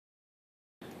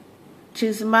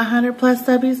choosing my 100 plus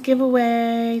subbies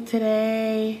giveaway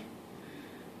today.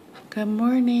 Good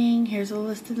morning. Here's a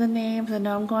list of the names. I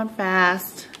know I'm going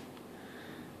fast.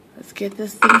 Let's get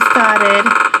this thing started.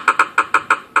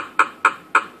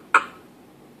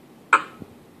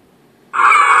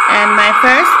 And my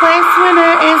first place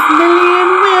winner is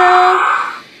Will.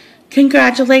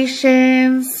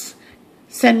 Congratulations.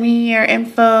 Send me your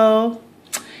info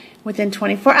within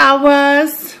 24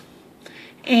 hours.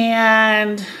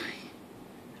 And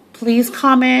please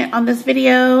comment on this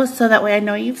video so that way I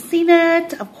know you've seen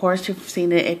it. Of course, you've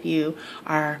seen it if you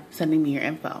are sending me your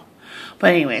info.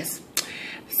 But anyways,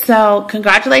 so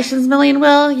congratulations,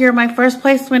 Will. You're my first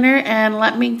place winner. And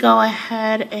let me go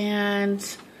ahead and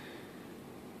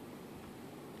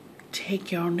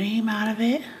take your name out of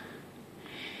it.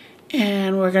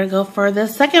 And we're going to go for the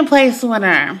second place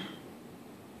winner.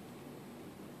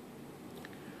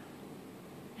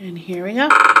 And here we go.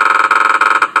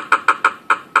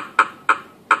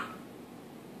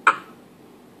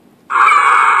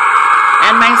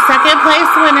 And my second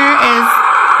place winner is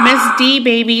Miss D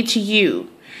Baby to You.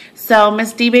 So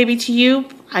Miss D Baby to You,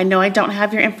 I know I don't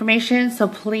have your information, so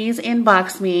please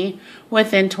inbox me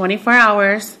within 24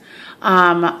 hours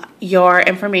your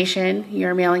information,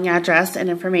 your mailing address and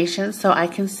information, so I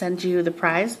can send you the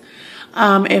prize.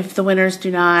 If the winners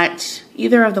do not,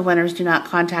 either of the winners do not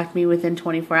contact me within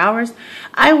 24 hours,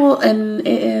 I will, and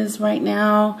it is right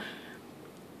now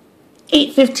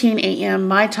 8:15 a.m.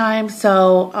 my time,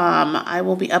 so I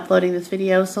will be uploading this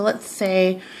video. So let's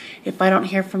say if I don't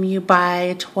hear from you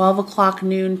by 12 o'clock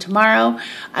noon tomorrow,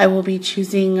 I will be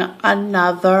choosing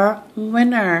another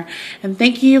winner. And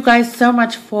thank you guys so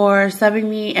much for subbing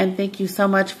me, and thank you so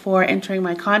much for entering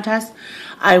my contest.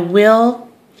 I will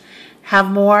have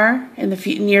more in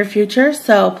the near future,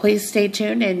 so please stay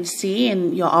tuned and see,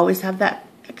 and you'll always have that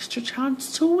extra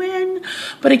chance to win.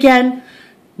 But again,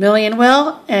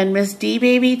 Will and Miss D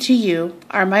Baby to You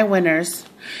are my winners,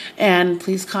 and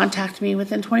please contact me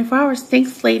within 24 hours.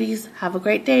 Thanks, ladies. Have a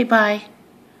great day. Bye.